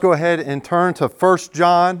Go ahead and turn to 1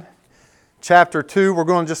 John chapter 2. We're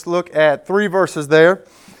going to just look at 3 verses there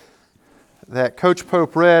that Coach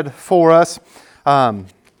Pope read for us.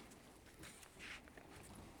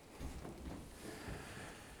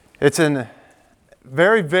 It's a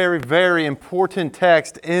very, very, very important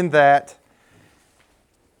text in that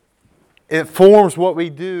it forms what we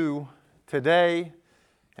do today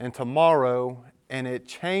and tomorrow, and it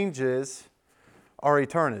changes our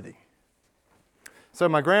eternity. So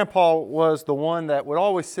my grandpa was the one that would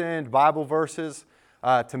always send Bible verses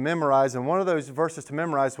to memorize, and one of those verses to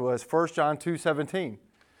memorize was 1 John 2:17.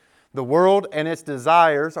 The world and its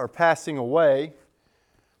desires are passing away,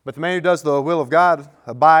 but the man who does the will of God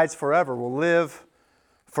abides forever, will live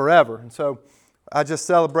forever. And so I just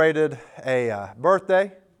celebrated a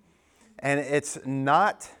birthday, and it's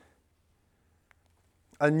not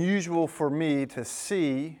unusual for me to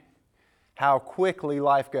see how quickly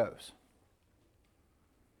life goes.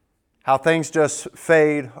 How things just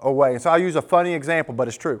fade away. And so I'll use a funny example, but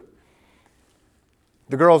it's true.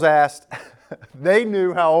 The girls asked, they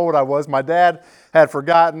knew how old I was. My dad had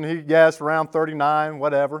forgotten. He guessed around 39,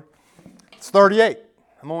 whatever. It's 38.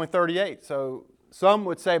 I'm only 38. So some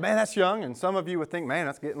would say, man, that's young. And some of you would think, man,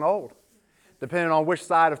 that's getting old. Depending on which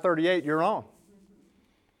side of 38 you're on.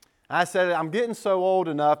 I said, I'm getting so old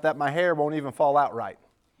enough that my hair won't even fall out right.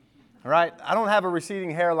 All right? I don't have a receding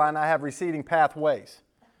hairline. I have receding pathways.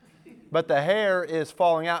 But the hair is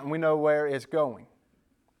falling out, and we know where it's going.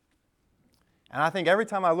 And I think every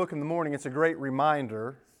time I look in the morning, it's a great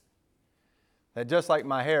reminder that just like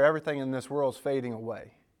my hair, everything in this world is fading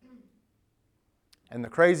away. And the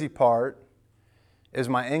crazy part is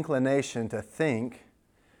my inclination to think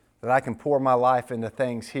that I can pour my life into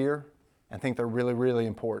things here and think they're really, really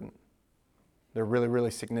important. They're really,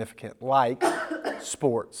 really significant, like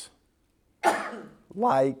sports,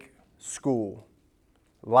 like school,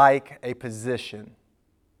 like a position.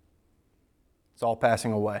 It's all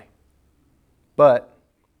passing away. But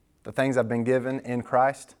the things I've been given in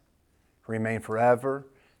Christ remain forever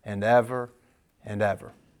and ever and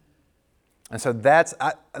ever. And so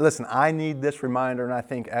listen, I need this reminder, and I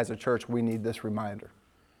think as a church we need this reminder.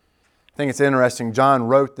 I think it's interesting, John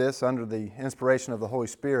wrote this under the inspiration of the Holy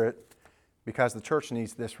Spirit because the church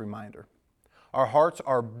needs this reminder. Our hearts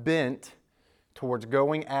are bent towards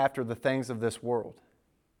going after the things of this world.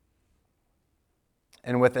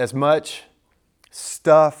 And with as much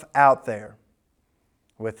stuff out there,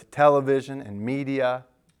 with television and media,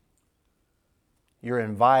 you're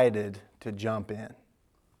invited to jump in.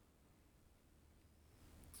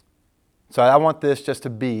 So I want this just to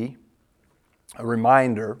be a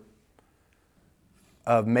reminder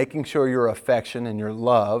of making sure your affection and your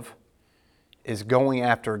love is going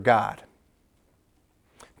after God.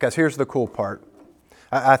 Because here's the cool part.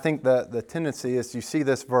 I think the tendency is you see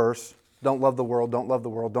this verse, don't love the world, don't love the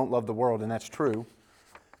world, don't love the world, and that's true.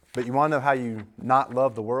 But you want to know how you not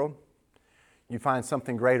love the world? You find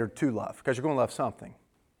something greater to love, because you're going to love something.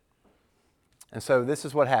 And so this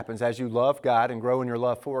is what happens. As you love God and grow in your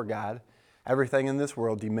love for God, everything in this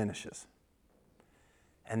world diminishes.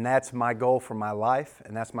 And that's my goal for my life,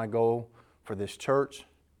 and that's my goal for this church,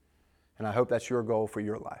 and I hope that's your goal for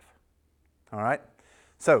your life. All right?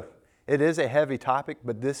 So, it is a heavy topic,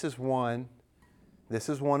 but this is one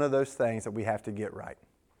of those things that we have to get right,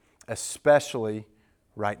 especially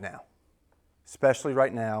right now. Especially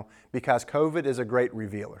right now, because COVID is a great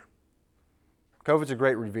revealer. COVID's a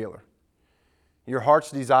great revealer. Your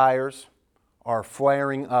heart's desires are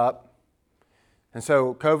flaring up. And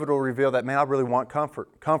so COVID will reveal that, man, I really want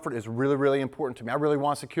comfort. Comfort is really, really important to me. I really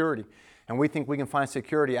want security. And we think we can find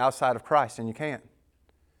security outside of Christ, and you can't.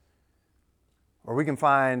 Or we can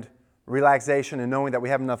find relaxation in knowing that we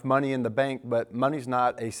have enough money in the bank, but money's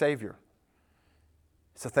not a savior.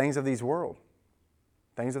 It's the things of this world.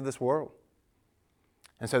 Things of this world.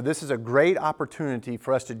 And so this is a great opportunity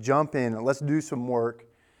for us to jump in and let's do some work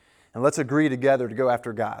and let's agree together to go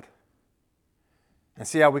after God. And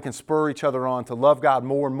see how we can spur each other on to love God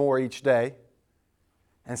more and more each day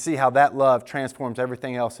and see how that love transforms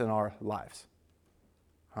everything else in our lives.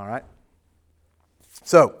 All right?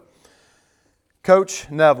 So, Coach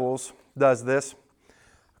Nevels does this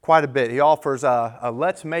quite a bit. He offers a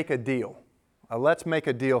let's make a deal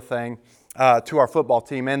thing to our football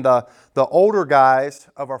team. And the older guys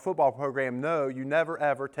of our football program know you never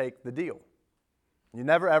ever take the deal. You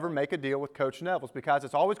never ever make a deal with Coach Nevels because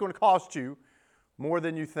it's always going to cost you more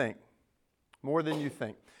than you think. More than you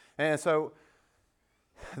think. And so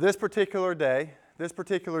this particular day,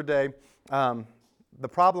 the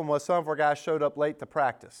problem was some of our guys showed up late to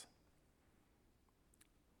practice.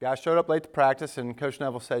 Guys showed up late to practice, and Coach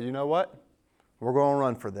Neville said, you know what? We're going to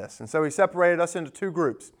run for this. And so he separated us into two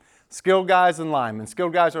groups, skilled guys and linemen.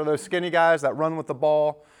 Skilled guys are those skinny guys that run with the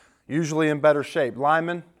ball, usually in better shape.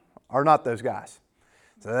 Linemen are not those guys.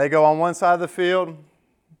 So they go on one side of the field,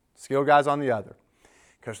 skilled guys on the other.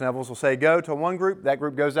 Coach Nevels will say go to one group. That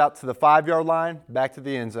group goes out to the 5-yard line, back to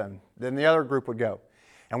the end zone. Then the other group would go.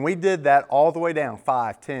 And we did that all the way down,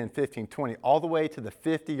 5, 10, 15, 20, all the way to the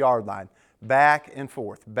 50-yard line, back and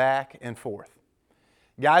forth, back and forth.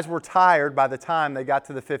 Guys were tired by the time they got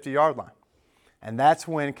to the 50-yard line. And that's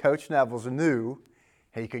when Coach Nevels knew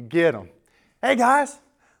he could get them. Hey, guys,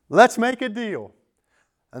 let's make a deal.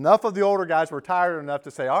 Enough of the older guys were tired enough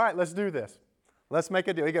to say, all right, let's do this. Let's make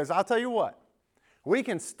a deal. He goes, I'll tell you what. We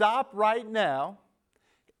can stop right now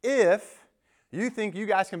if you think you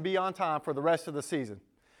guys can be on time for the rest of the season.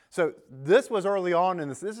 So this was early on in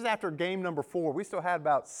this. This is after game number 4. We still had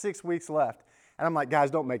about 6 weeks left. And I'm like,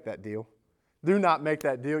 guys, don't make that deal. Do not make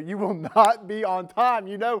that deal. You will not be on time.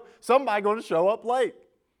 You know somebody's going to show up late.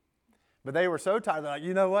 But they were so tired, they're like,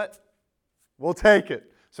 you know what? We'll take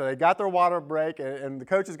it. So they got their water break, and the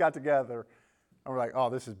coaches got together. And we're like, oh,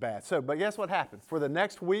 this is bad. But guess what happened? For the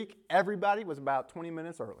next week, everybody was about 20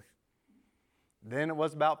 minutes early. Then it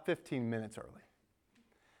was about 15 minutes early.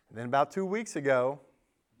 And then about 2 weeks ago,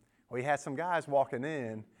 we had some guys walking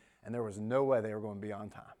in, and there was no way they were going to be on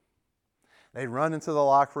time. They'd run into the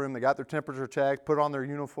locker room. They got their temperature checked, put on their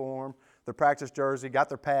uniform, their practice jersey, got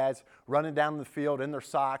their pads, running down the field in their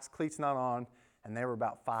socks, cleats not on, and they were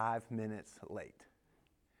about 5 minutes late.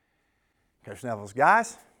 Coach Nevels,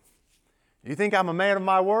 guys, you think I'm a man of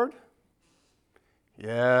my word?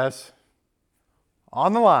 Yes.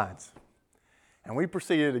 On the lines. And we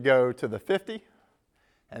proceeded to go to the 50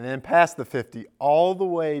 and then past the 50 all the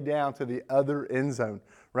way down to the other end zone,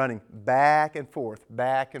 running back and forth,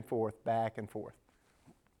 back and forth, back and forth.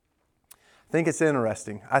 I think it's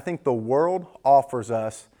interesting. I think the world offers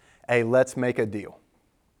us a let's make a deal.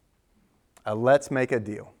 A let's make a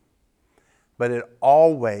deal. But it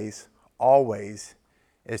always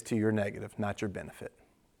is to your negative, not your benefit.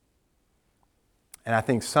 And I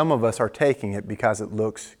think some of us are taking it because it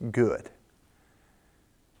looks good.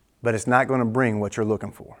 But it's not going to bring what you're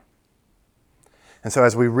looking for. And so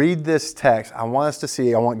as we read this text, I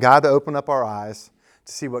want God to open up our eyes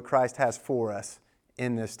to see what Christ has for us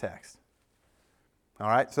in this text. All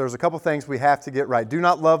right, so there's a couple things we have to get right. Do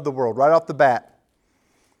not love the world. Right off the bat,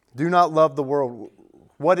 do not love the world.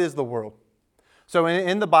 What is the world? So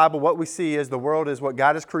in the Bible, what we see is the world is what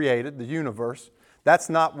God has created, the universe. That's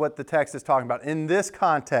not what the text is talking about. In this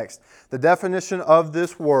context, the definition of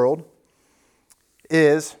this world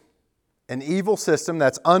is an evil system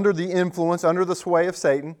that's under the influence, under the sway of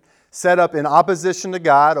Satan, set up in opposition to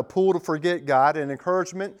God, a pull to forget God, an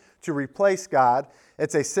encouragement to replace God.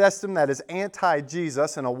 It's a system that is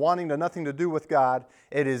anti-Jesus and a wanting to nothing to do with God.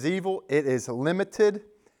 It is evil, it is limited,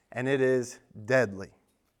 and it is deadly.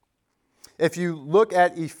 If you look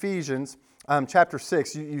at Ephesians chapter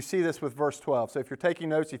 6, you see this with verse 12. So if you're taking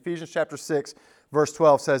notes, Ephesians chapter 6, verse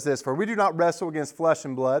 12 says this, "For we do not wrestle against flesh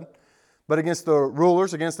and blood, but against the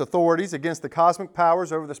rulers, against authorities, against the cosmic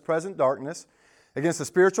powers over this present darkness, against the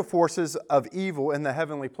spiritual forces of evil in the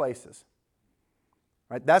heavenly places."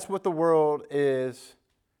 Right? That's what the world is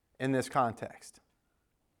in this context.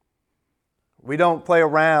 We don't play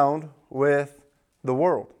around with the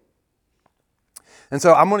world. And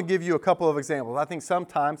so I'm going to give you a couple of examples. I think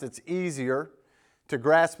sometimes it's easier to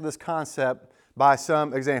grasp this concept by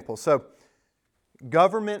some examples. So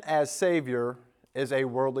government as savior is a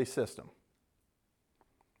worldly system.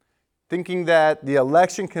 Thinking that the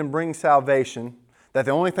election can bring salvation, that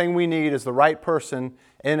the only thing we need is the right person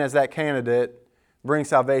in as that candidate brings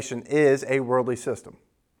salvation, is a worldly system.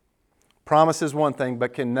 Promises one thing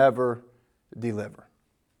but can never deliver.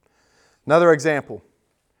 Another example.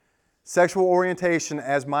 Sexual orientation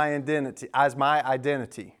as my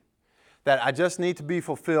identity. That I just need to be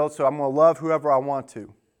fulfilled, so I'm going to love whoever I want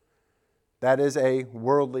to. That is a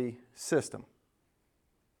worldly system.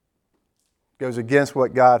 Goes against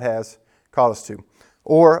what God has called us to.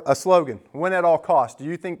 Or a slogan, win at all costs. Do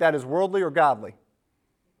you think that is worldly or godly?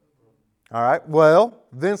 All right, well,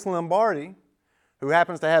 Vince Lombardi, who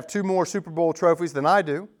happens to have 2 more Super Bowl trophies than I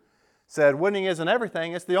do, said winning isn't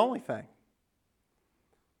everything, it's the only thing.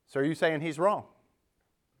 So are you saying he's wrong?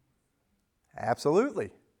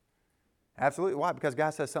 Absolutely. Absolutely. Why? Because God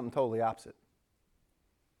says something totally opposite.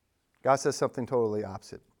 God says something totally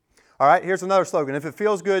opposite. All right, here's another slogan. If it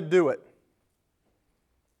feels good, do it.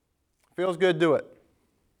 Feels good, do it.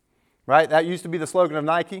 Right? That used to be the slogan of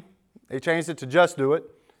Nike. They changed it to just do it.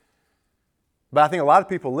 But I think a lot of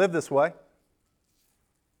people live this way.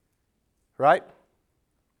 Right?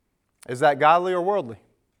 Is that godly or worldly?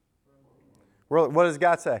 What does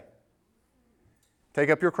God say? Take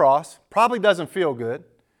up your cross. Probably doesn't feel good.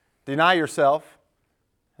 Deny yourself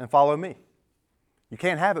and follow me. You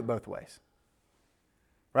can't have it both ways.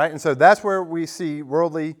 Right? And so that's where we see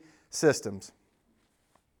worldly systems.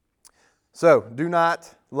 So, do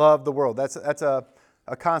not love the world. That's a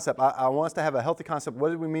concept. I want us to have a healthy concept.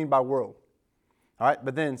 What do we mean by world? All right,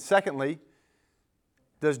 but then secondly,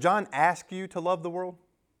 does John ask you to love the world?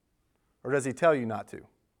 Or does he tell you not to?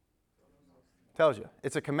 Tells you.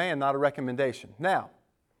 It's a command, not a recommendation. Now,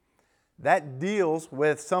 that deals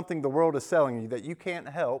with something the world is selling you, that you can't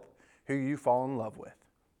help who you fall in love with.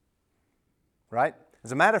 Right?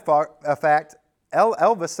 As a matter of fact,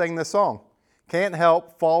 Elvis sang this song. Can't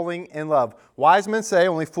help falling in love. Wise men say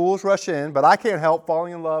only fools rush in, but I can't help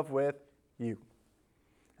falling in love with you.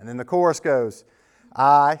 And then the chorus goes,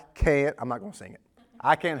 I'm not going to sing it.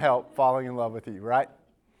 I can't help falling in love with you, right?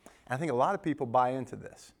 And I think a lot of people buy into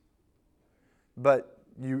this. But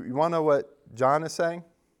you want to know what John is saying?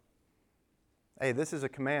 Hey, this is a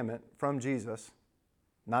commandment from Jesus,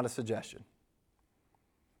 not a suggestion.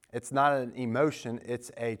 It's not an emotion, it's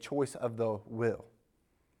a choice of the will.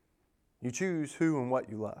 You choose who and what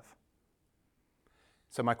you love.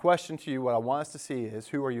 So my question to you, what I want us to see is,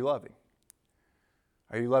 who are you loving?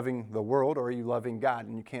 Are you loving the world or are you loving God?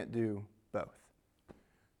 And you can't do both.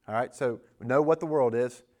 All right, so know what the world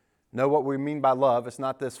is. Know what we mean by love. It's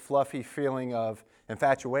not this fluffy feeling of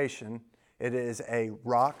infatuation. It is a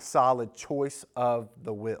rock-solid choice of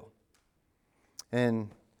the will.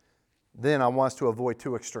 And then I want us to avoid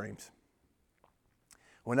two extremes.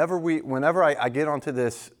 Whenever I get onto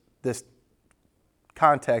this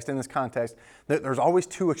context, there's always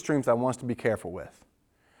two extremes I want us to be careful with,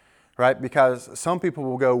 right? Because some people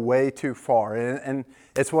will go way too far, and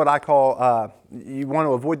it's what I call, you want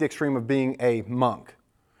to avoid the extreme of being a monk,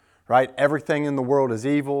 right? Everything in the world is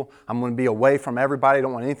evil. I'm going to be away from everybody. I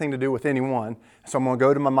don't want anything to do with anyone. So I'm going to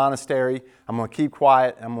go to my monastery. I'm going to keep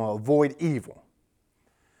quiet. I'm going to avoid evil.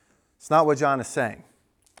 It's not what John is saying.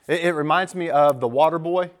 It reminds me of the water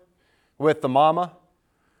boy with the mama,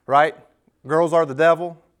 right? Girls are the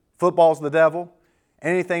devil. Football's the devil.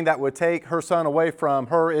 Anything that would take her son away from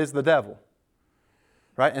her is the devil.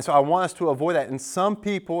 Right? And so I want us to avoid that. And some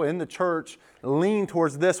people in the church lean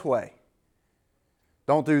towards this way.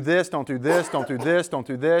 Don't do this, don't do this, don't do this, don't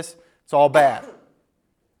do this. It's all bad.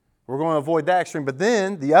 We're going to avoid that extreme. But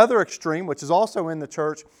then the other extreme, which is also in the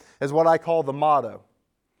church, is what I call the motto.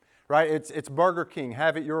 Right? It's Burger King,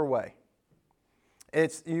 have it your way.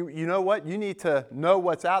 It's you know what? You need to know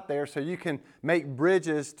what's out there so you can make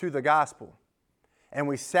bridges to the gospel. And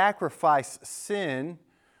we sacrifice sin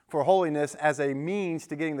for holiness as a means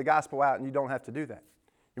to getting the gospel out, and you don't have to do that.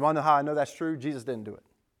 You want to know how I know that's true? Jesus didn't do it.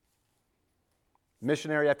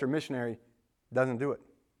 Missionary after missionary doesn't do it.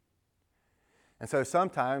 And so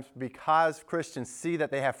sometimes, because Christians see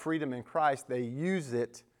that they have freedom in Christ, they use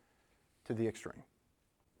it to the extreme.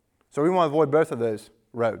 So we want to avoid both of those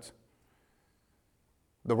roads.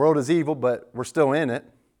 The world is evil, but we're still in it.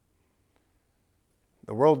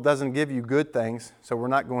 The world doesn't give you good things, so we're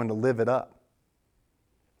not going to live it up.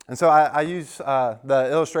 And so I use the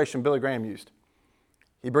illustration Billy Graham used.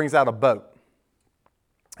 He brings out a boat.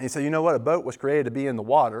 And he said, you know what? A boat was created to be in the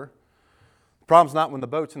water. The problem's not when the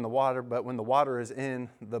boat's in the water, but when the water is in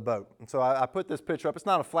the boat. And so I put this picture up. It's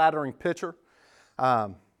not a flattering picture.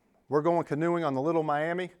 We're going canoeing on the Little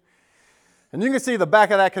Miami. And you can see the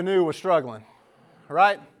back of that canoe was struggling,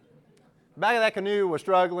 right? The back of that canoe was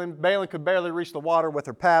struggling. Balin could barely reach the water with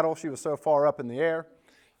her paddle. She was so far up in the air.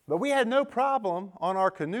 But we had no problem on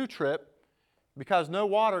our canoe trip because no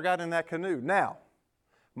water got in that canoe. Now,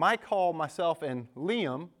 Mike Hall, myself, and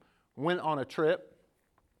Liam went on a trip,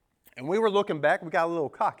 and we were looking back. We got a little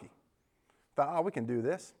cocky. Thought, oh, we can do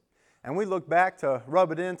this. And we looked back to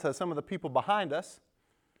rub it into some of the people behind us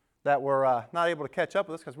that were not able to catch up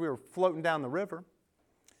with us because we were floating down the river.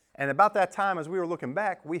 And about that time, as we were looking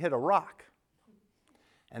back, we hit a rock.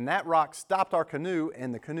 And that rock stopped our canoe,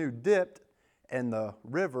 and the canoe dipped, and the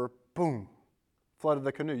river, boom, flooded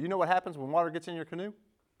the canoe. You know what happens when water gets in your canoe?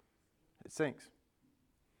 It sinks.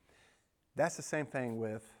 That's the same thing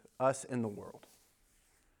with us in the world.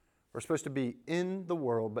 We're supposed to be in the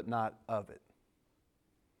world, but not of it.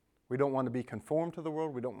 We don't want to be conformed to the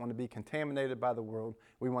world. We don't want to be contaminated by the world.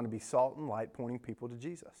 We want to be salt and light, pointing people to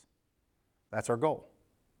Jesus. That's our goal.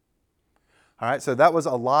 All right, so that was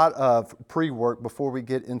a lot of pre-work before we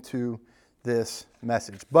get into this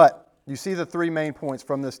message. But you see the three main points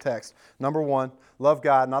from this text. Number one, love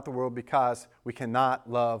God, not the world, because we cannot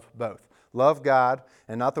love both. Love God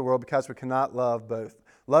and not the world because we cannot love both.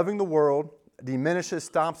 Loving the world diminishes,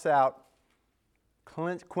 stomps out,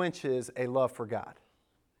 quenches a love for God.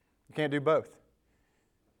 You can't do both.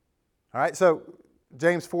 All right, so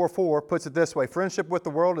James 4:4 puts it this way: friendship with the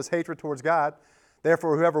world is hatred towards God.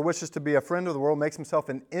 Therefore, whoever wishes to be a friend of the world makes himself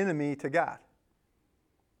an enemy to God.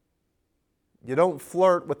 You don't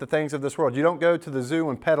flirt with the things of this world. You don't go to the zoo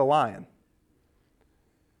and pet a lion.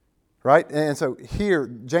 Right? And so here,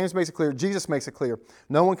 James makes it clear, Jesus makes it clear.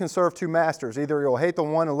 No one can serve two masters. Either you'll hate the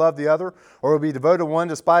one and love the other, or you'll be devoted to one,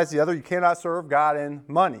 despise the other. You cannot serve God and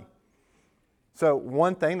money. So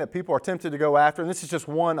one thing that people are tempted to go after, and this is just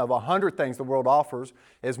one of 100 things the world offers,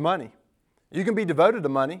 is money. You can be devoted to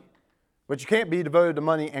money, but you can't be devoted to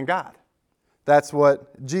money and God. That's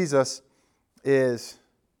what Jesus is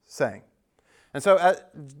saying. And so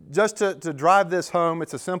just to drive this home,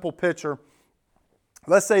 it's a simple picture.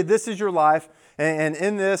 Let's say this is your life, and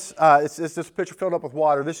in this, it's this picture filled up with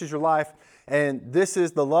water. This is your life, and this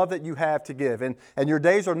is the love that you have to give. And your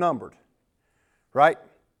days are numbered, right?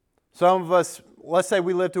 Some of us, let's say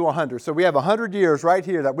we live to 100. So we have 100 years right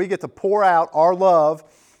here that we get to pour out our love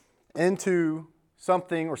into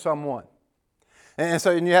something or someone.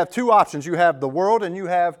 And you have two options. You have the world and you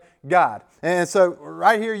have God. And so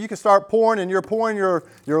right here you can start pouring, and you're pouring your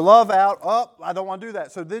love out. Oh, I don't want to do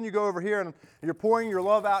that. So then you go over here and you're pouring your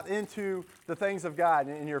love out into the things of God,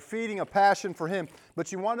 and you're feeding a passion for Him.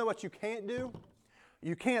 But you want to know what you can't do?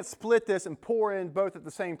 You can't split this and pour in both at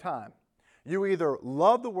the same time. You either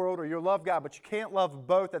love the world or you love God, but you can't love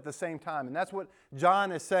both at the same time. And that's what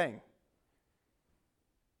John is saying.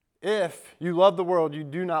 If you love the world, you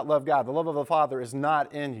do not love God. The love of the Father is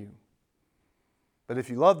not in you. But if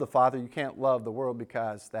you love the Father, you can't love the world,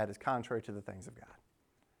 because that is contrary to the things of God.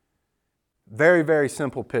 Very, very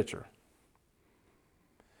simple picture.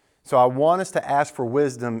 So I want us to ask for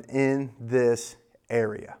wisdom in this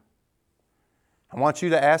area. I want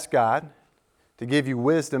you to ask God to give you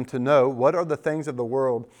wisdom to know what are the things of the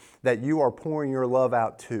world that you are pouring your love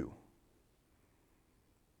out to.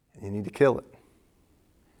 You need to kill it.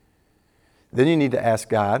 Then you need to ask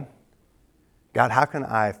God, how can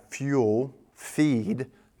I feed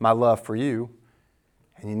my love for you?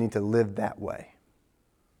 And you need to live that way.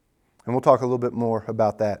 And we'll talk a little bit more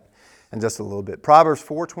about that in just a little bit. Proverbs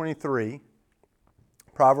 4:23,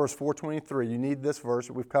 you need this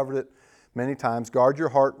verse. We've covered it many times. Guard your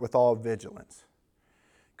heart with all vigilance.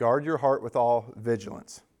 Guard your heart with all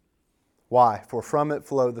vigilance. Why? For from it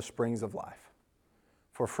flow the springs of life.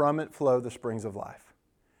 For from it flow the springs of life.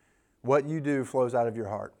 What you do flows out of your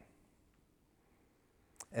heart.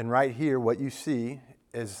 And right here, what you see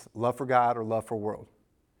is love for God or love for world.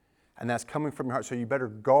 And that's coming from your heart. So you better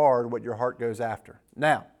guard what your heart goes after.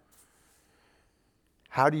 Now,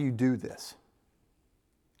 how do you do this?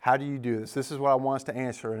 How do you do this? This is what I want us to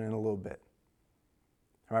answer in a little bit.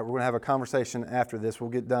 All right, we're going to have a conversation after this. We'll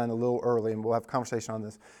get done a little early and we'll have a conversation on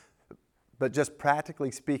this. But just practically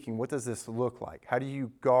speaking, what does this look like? How do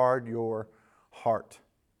you guard your heart?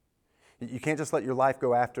 You can't just let your life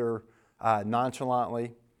go after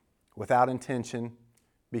nonchalantly, without intention,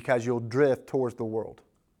 because you'll drift towards the world.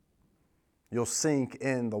 You'll sink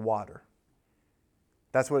in the water.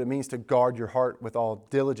 That's what it means to guard your heart with all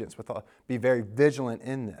diligence, be very vigilant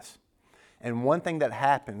in this. And one thing that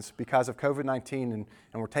happens because of COVID-19 and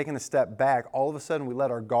we're taking a step back, all of a sudden we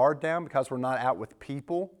let our guard down because we're not out with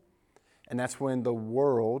people, and that's when the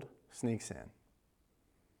world sneaks in.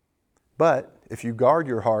 But if you guard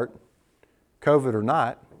your heart, COVID or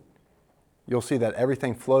not, you'll see that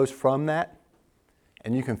everything flows from that,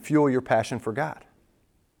 and you can fuel your passion for God.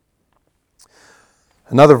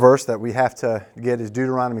 Another verse that we have to get is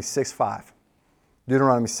Deuteronomy 6:5.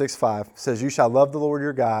 Deuteronomy 6:5 says, "You shall love the Lord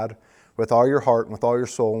your God with all your heart and with all your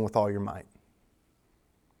soul and with all your might."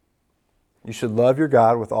 You should love your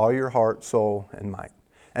God with all your heart, soul, and might.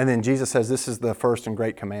 And then Jesus says this is the first and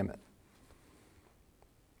great commandment.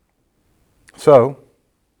 So,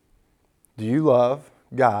 do you love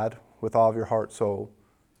God with all of your heart, soul,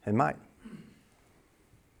 and might?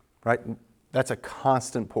 Right? That's a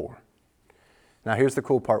constant pour. Now here's the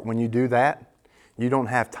cool part. When you do that, you don't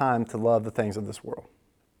have time to love the things of this world.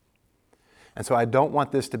 And so I don't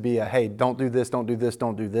want this to be a, hey, don't do this, don't do this,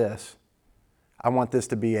 don't do this. I want this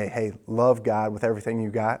to be a, hey, love God with everything you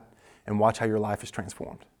got and watch how your life is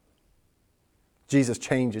transformed. Jesus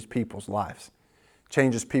changes people's lives,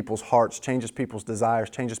 changes people's hearts, changes people's desires,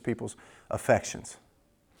 changes people's affections.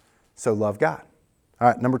 So love God. All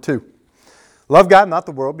right, number 2. Love God, not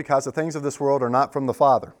the world, because the things of this world are not from the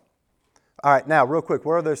Father. All right, now, real quick,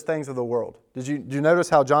 what are those things of the world? Did you notice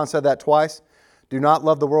how John said that twice? Do not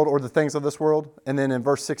love the world or the things of this world. And then in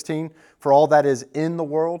verse 16, for all that is in the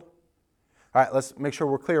world. All right, let's make sure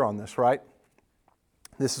we're clear on this, right?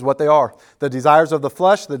 This is what they are: the desires of the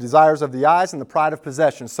flesh, the desires of the eyes, and the pride of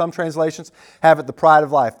possession. Some translations have it the pride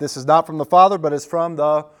of life. This is not from the Father, but is from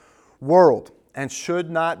the world, and should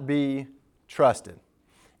not be trusted.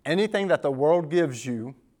 Anything that the world gives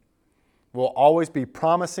you will always be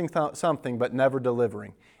promising something but never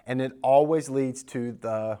delivering. And it always leads to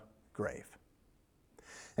the grave.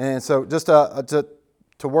 And so just to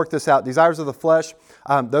work this out, desires of the flesh,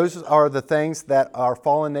 those are the things that our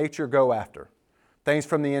fallen nature go after. Things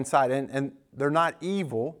from the inside. And they're not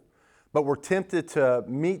evil, but we're tempted to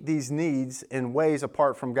meet these needs in ways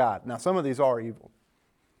apart from God. Now, some of these are evil.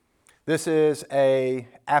 This is an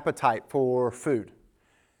appetite for food.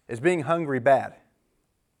 Is being hungry bad?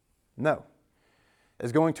 No.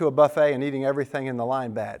 Is going to a buffet and eating everything in the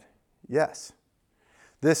line bad? Yes.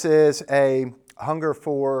 This is a hunger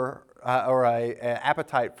for, or an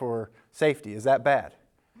appetite for safety. Is that bad?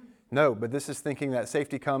 No, but this is thinking that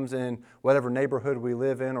safety comes in whatever neighborhood we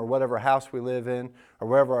live in or whatever house we live in or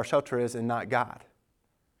wherever our shelter is and not God.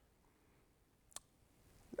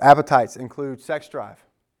 Appetites include sex drive.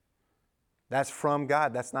 That's from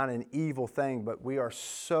God. That's not an evil thing, but we are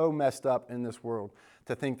so messed up in this world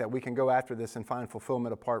to think that we can go after this and find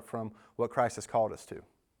fulfillment apart from what Christ has called us to.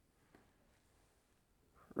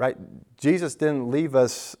 Right? Jesus didn't leave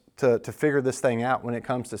us to figure this thing out when it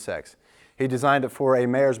comes to sex. He designed it for a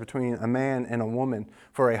marriage between a man and a woman,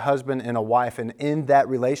 for a husband and a wife, and in that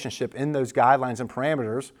relationship, in those guidelines and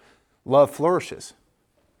parameters, love flourishes.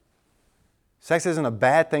 Sex isn't a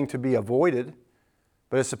bad thing to be avoided,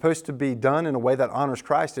 but it's supposed to be done in a way that honors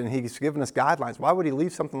Christ, and He's given us guidelines. Why would He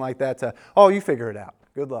leave something like that to, oh, you figure it out.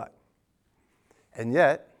 Good luck. And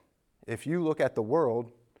yet, if you look at the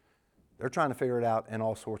world, they're trying to figure it out in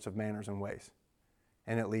all sorts of manners and ways,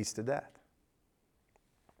 and it leads to death.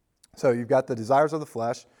 So you've got the desires of the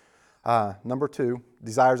flesh. Number 2,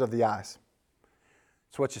 desires of the eyes.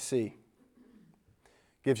 It's what you see.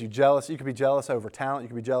 Gives you jealous. You could be jealous over talent. You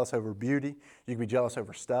could be jealous over beauty. You could be jealous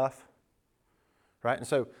over stuff. Right? And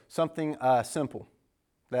so something simple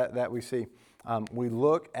that we see. We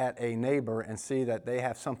look at a neighbor and see that they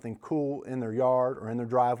have something cool in their yard or in their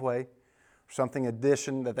driveway, something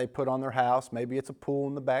addition that they put on their house. Maybe it's a pool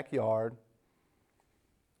in the backyard.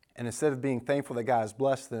 And instead of being thankful that God has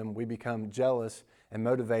blessed them, we become jealous and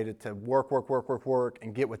motivated to work,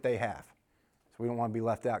 and get what they have. So we don't want to be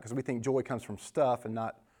left out because we think joy comes from stuff and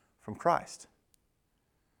not from Christ.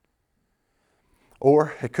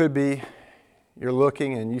 Or it could be you're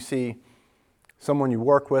looking and you see someone you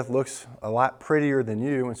work with looks a lot prettier than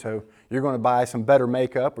you, and so you're going to buy some better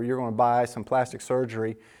makeup or you're going to buy some plastic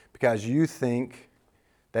surgery because you think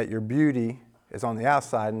that your beauty is on the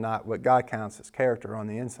outside and not what God counts as character on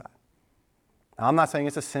the inside. Now, I'm not saying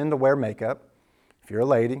it's a sin to wear makeup. If you're a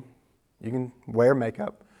lady, you can wear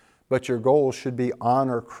makeup, but your goal should be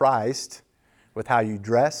honor Christ with how you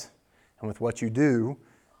dress and with what you do,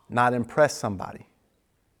 not impress somebody.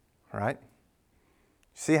 All right?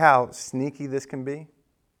 See how sneaky this can be?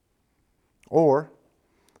 Or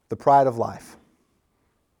the pride of life,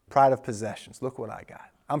 pride of possessions. Look what I got.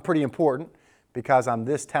 I'm pretty important because I'm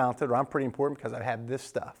this talented, or I'm pretty important because I have this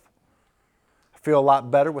stuff. I feel a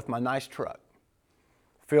lot better with my nice truck.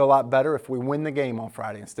 I feel a lot better if we win the game on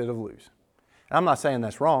Friday instead of lose. And I'm not saying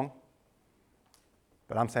that's wrong,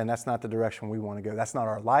 but I'm saying that's not the direction we want to go. That's not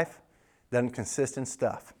our life. It doesn't consist in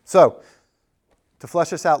stuff. So, to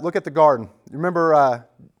flesh this out, look at the garden. You remember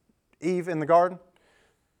Eve in the garden?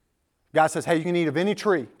 God says, hey, you can eat of any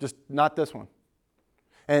tree, just not this one.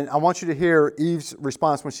 And I want you to hear Eve's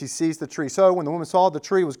response when she sees the tree. So when the woman saw the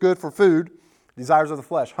tree was good for food, desires of the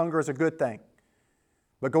flesh, hunger is a good thing.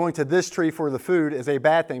 But going to this tree for the food is a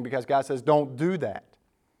bad thing because God says don't do that.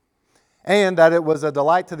 And that it was a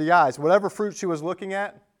delight to the eyes. Whatever fruit she was looking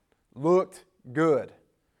at looked good.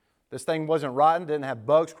 This thing wasn't rotten, didn't have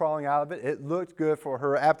bugs crawling out of it. It looked good for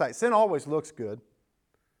her appetite. Sin always looks good.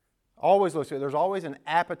 Always looks good. There's always an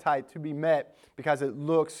appetite to be met because it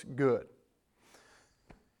looks good.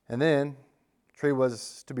 And then, the tree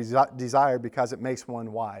was to be desired because it makes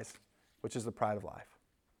one wise, which is the pride of life.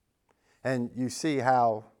 And you see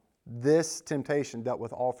how this temptation dealt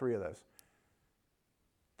with all 3 of those.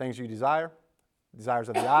 Things you desire, desires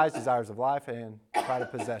of the eyes, desires of life, and pride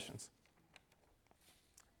of possessions.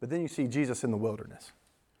 But then you see Jesus in the wilderness.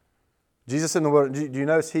 Jesus in the wilderness, do you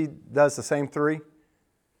notice He does the same 3?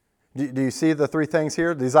 Do you see the 3 things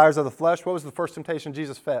here? Desires of the flesh. What was the first temptation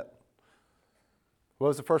Jesus felt? What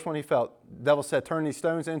was the first one He felt? The devil said, turn these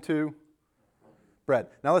stones into bread.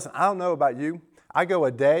 Now listen, I don't know about you. I go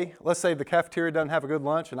a day, let's say the cafeteria doesn't have a good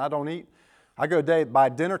lunch and I don't eat. I go a day, by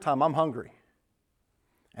dinner time I'm hungry.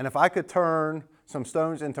 And if I could turn some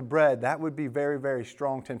stones into bread, that would be very, very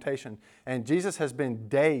strong temptation. And Jesus has been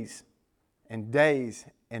days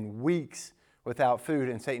and weeks without food,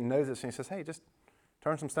 and Satan knows this, and he says, hey, just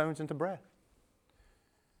turn some stones into bread.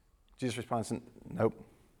 Jesus responds, nope,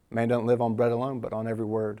 man don't live on bread alone, but on every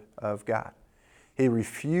word of God. He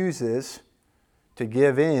refuses to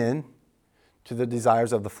give in to the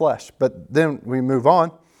desires of the flesh. But then we move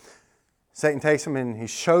on. Satan takes him and he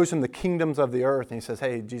shows him the kingdoms of the earth, and he says,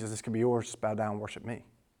 hey, Jesus, this can be yours, just bow down and worship me.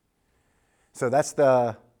 So that's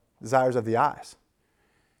the desires of the eyes.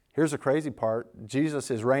 Here's the crazy part.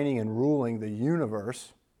 Jesus is reigning and ruling the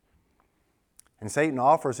universe, and Satan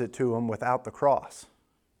offers it to him without the cross.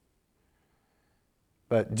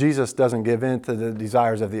 But Jesus doesn't give in to the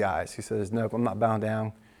desires of the eyes. He says, nope, I'm not bowing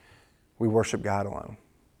down. We worship God alone.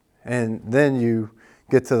 And then you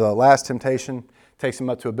get to the last temptation, takes him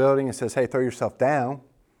up to a building and says, hey, throw yourself down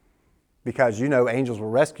because you know angels will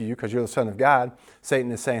rescue you because you're the Son of God.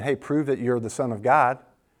 Satan is saying, hey, prove that you're the Son of God.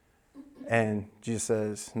 And Jesus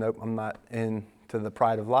says, nope, I'm not into the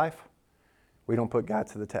pride of life. We don't put God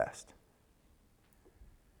to the test.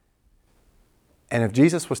 And if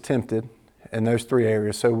Jesus was tempted in those three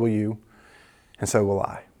areas, so will you, and so will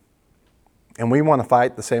I. And we want to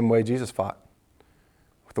fight the same way Jesus fought,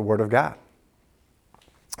 with the Word of God.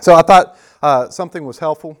 So I thought something was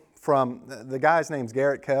helpful from the guy's name's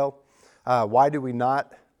Garrett Kell. Why do we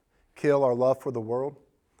not kill our love for the world?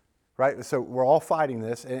 Right? So we're all fighting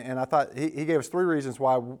this, and I thought he gave us three reasons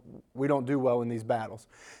why we don't do well in these battles.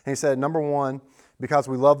 And he said, number one, because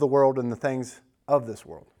we love the world and the things of this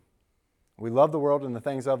world. We love the world and the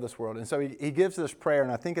things of this world. And so he gives this prayer,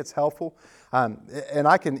 and I think it's helpful. And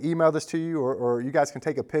I can email this to you, or you guys can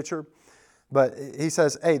take a picture. But he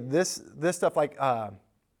says, hey, this stuff like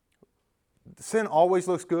sin always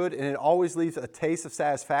looks good, and it always leaves a taste of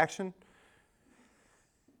satisfaction.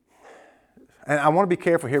 And I want to be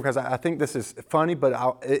careful here because I think this is funny,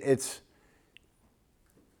 but it's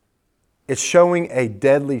showing a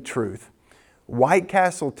deadly truth. White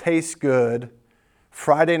Castle tastes good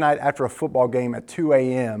Friday night after a football game at 2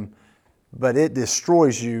 a.m., but it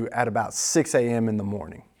destroys you at about 6 a.m. in the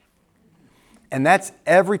morning. And that's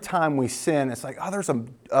every time we sin. It's like, oh, there's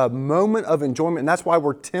a moment of enjoyment, and that's why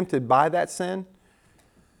we're tempted by that sin.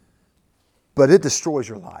 But it destroys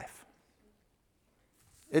your life.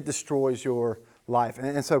 It destroys your life.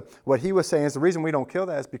 And so what he was saying is the reason we don't kill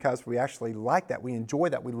that is because we actually like that. We enjoy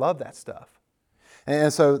that. We love that stuff.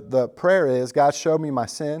 And so the prayer is, God, show me my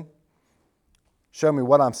sin. Show me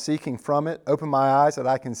what I'm seeking from it. Open my eyes that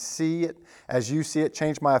I can see it as you see it.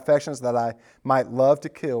 Change my affections that I might love to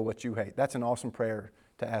kill what you hate. That's an awesome prayer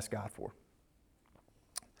to ask God for.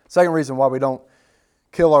 Second reason why we don't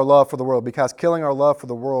kill our love for the world, because killing our love for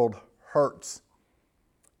the world hurts.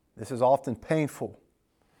 This is often painful.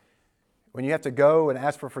 When you have to go and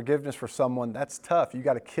ask for forgiveness for someone, that's tough. You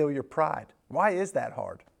got to kill your pride. Why is that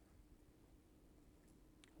hard?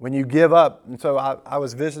 When you give up, and so I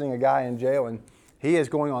was visiting a guy in jail, and he is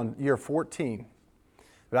going on year 14.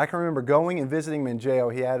 But I can remember going and visiting him in jail.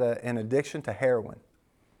 He had an addiction to heroin.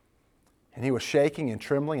 And he was shaking and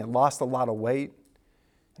trembling and lost a lot of weight.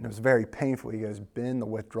 And it was very painful. He goes, Ben, the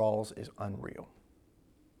withdrawals is unreal.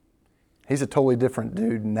 He's a totally different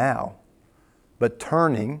dude now. But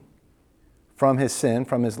turning from his sin,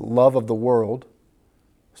 from his love of the world,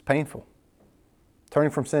 is painful.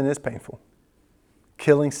 Turning from sin is painful.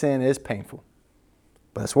 Killing sin is painful.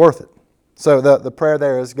 But it's worth it. So the prayer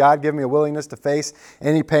there is, God, give me a willingness to face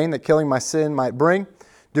any pain that killing my sin might bring.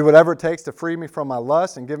 Do whatever it takes to free me from my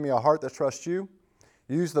lust and give me a heart that trusts you.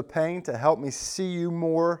 Use the pain to help me see you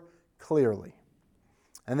more clearly.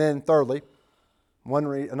 And then thirdly,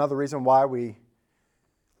 another reason why we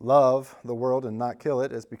love the world and not kill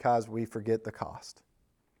it is because we forget the cost.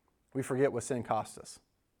 We forget what sin cost us.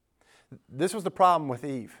 This was the problem with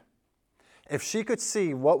Eve. If she could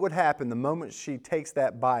see what would happen the moment she takes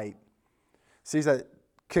that bite, sees that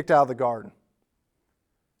kicked out of the garden,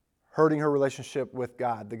 hurting her relationship with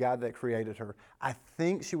God, the God that created her, I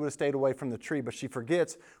think she would have stayed away from the tree, but she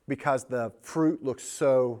forgets because the fruit looks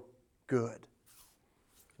so good.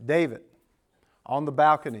 David, on the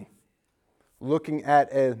balcony, looking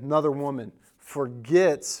at another woman,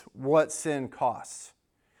 forgets what sin costs.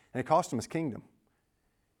 And it cost him his kingdom.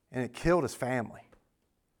 And it killed his family.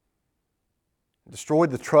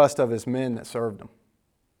 Destroyed the trust of his men that served him.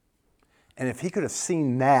 And if he could have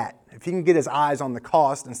seen that, if he can get his eyes on the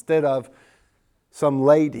cost instead of some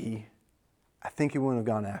lady, I think he wouldn't have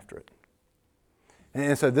gone after it.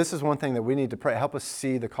 And so this is one thing that we need to pray. Help us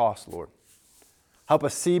see the cost, Lord. Help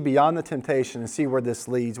us see beyond the temptation and see where this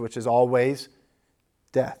leads, which is always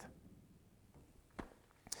death.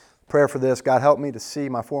 Prayer for this: God, help me to see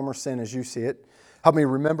my former sin as you see it. Help me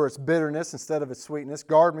remember its bitterness instead of its sweetness.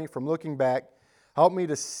 Guard me from looking back. Help me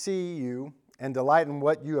to see you and delight in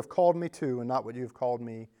what you have called me to and not what you have called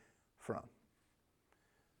me from.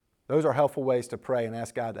 Those are helpful ways to pray and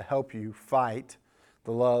ask God to help you fight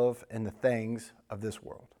the love and the things of this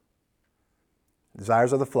world.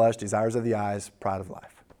 Desires of the flesh, desires of the eyes, pride of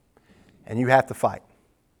life. And you have to fight,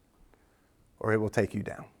 or it will take you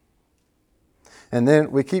down. And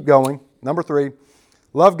then we keep going. Number 3,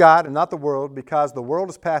 love God and not the world, because the world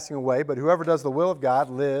is passing away, but whoever does the will of God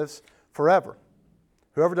lives forever.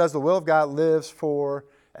 Whoever does the will of God lives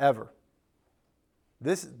forever.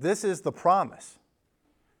 This is the promise.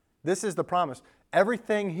 This is the promise.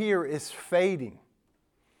 Everything here is fading.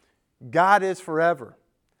 God is forever.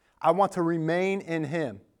 I want to remain in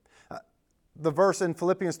Him. The verse in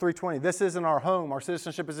Philippians 3:20, this isn't our home. Our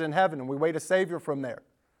citizenship is in heaven, and we wait a Savior from there.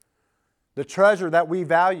 The treasure that we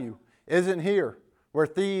value isn't here, where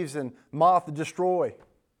thieves and moth destroy.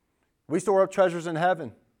 We store up treasures in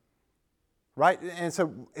heaven. Right? And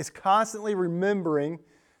so it's constantly remembering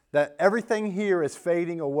that everything here is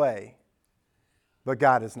fading away, but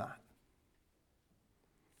God is not.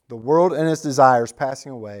 The world and its desires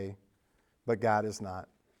passing away, but God is not.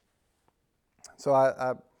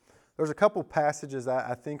 So there's a couple passages that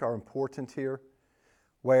I think are important here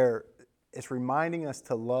where it's reminding us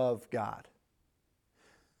to love God.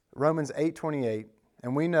 Romans 8:28,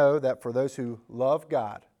 and we know that for those who love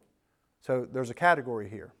God, so there's a category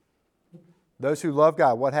here. Those who love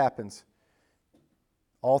God, what happens?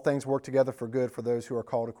 All things work together for good for those who are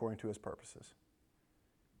called according to His purposes.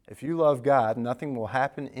 If you love God, nothing will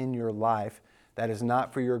happen in your life that is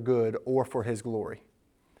not for your good or for His glory.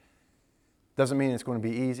 Doesn't mean it's going to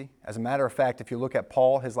be easy. As a matter of fact, if you look at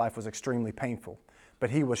Paul, his life was extremely painful. But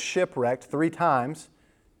he was shipwrecked 3 times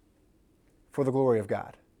for the glory of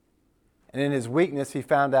God. And in his weakness, he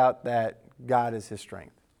found out that God is his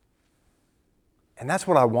strength. And that's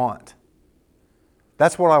what I want.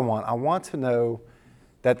 That's what I want. I want to know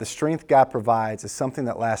that the strength God provides is something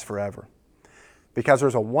that lasts forever. Because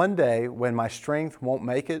there's a one day when my strength won't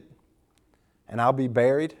make it, and I'll be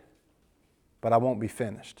buried, but I won't be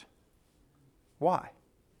finished. Why?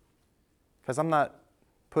 Because I'm not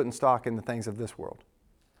putting stock in the things of this world.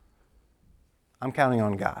 I'm counting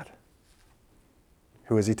on God,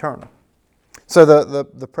 who is eternal. So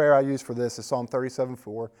the prayer I use for this is Psalm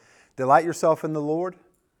 37:4. Delight yourself in the Lord,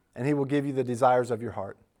 and He will give you the desires of your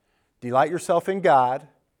heart. Delight yourself in God,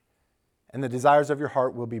 and the desires of your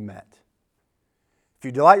heart will be met. If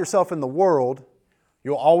you delight yourself in the world,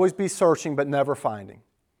 you'll always be searching but never finding.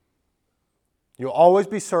 You'll always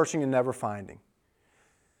be searching and never finding.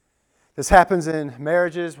 This happens in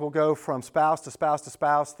marriages. We'll go from spouse to spouse to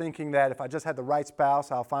spouse, thinking that if I just had the right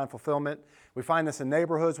spouse, I'll find fulfillment. We find this in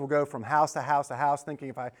neighborhoods. We'll go from house to house to house, thinking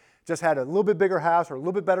if I just had a little bit bigger house or a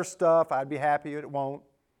little bit better stuff, I'd be happy. It won't.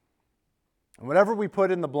 And whatever we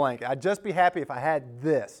put in the blank, I'd just be happy if I had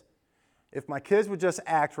this. If my kids would just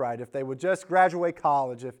act right, if they would just graduate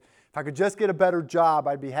college, if I could just get a better job,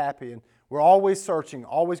 I'd be happy. And we're always searching,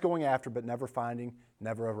 always going after, but never finding,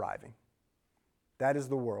 never arriving. That is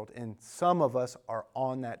the world, and some of us are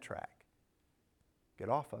on that track. Get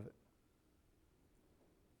off of it.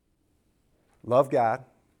 Love God,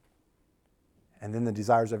 and then the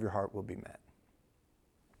desires of your heart will be met.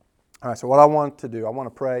 All right, so what I want to do, I want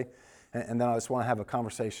to pray, and then I just want to have a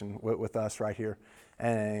conversation with us right here,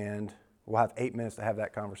 and we'll have 8 minutes to have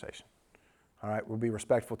that conversation. All right, we'll be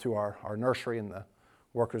respectful to our nursery and the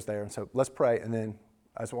workers there, and so let's pray, and then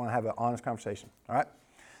I just want to have an honest conversation. All right?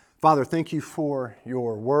 Father, thank you for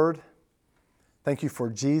your word. Thank you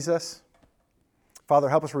for Jesus. Father,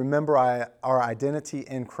 help us remember our identity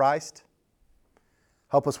in Christ.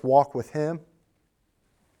 Help us walk with Him.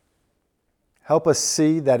 Help us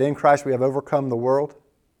see that in Christ we have overcome the world.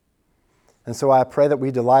 And so I pray that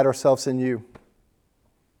we delight ourselves in you.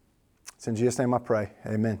 It's in Jesus' name I pray.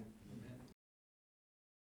 Amen.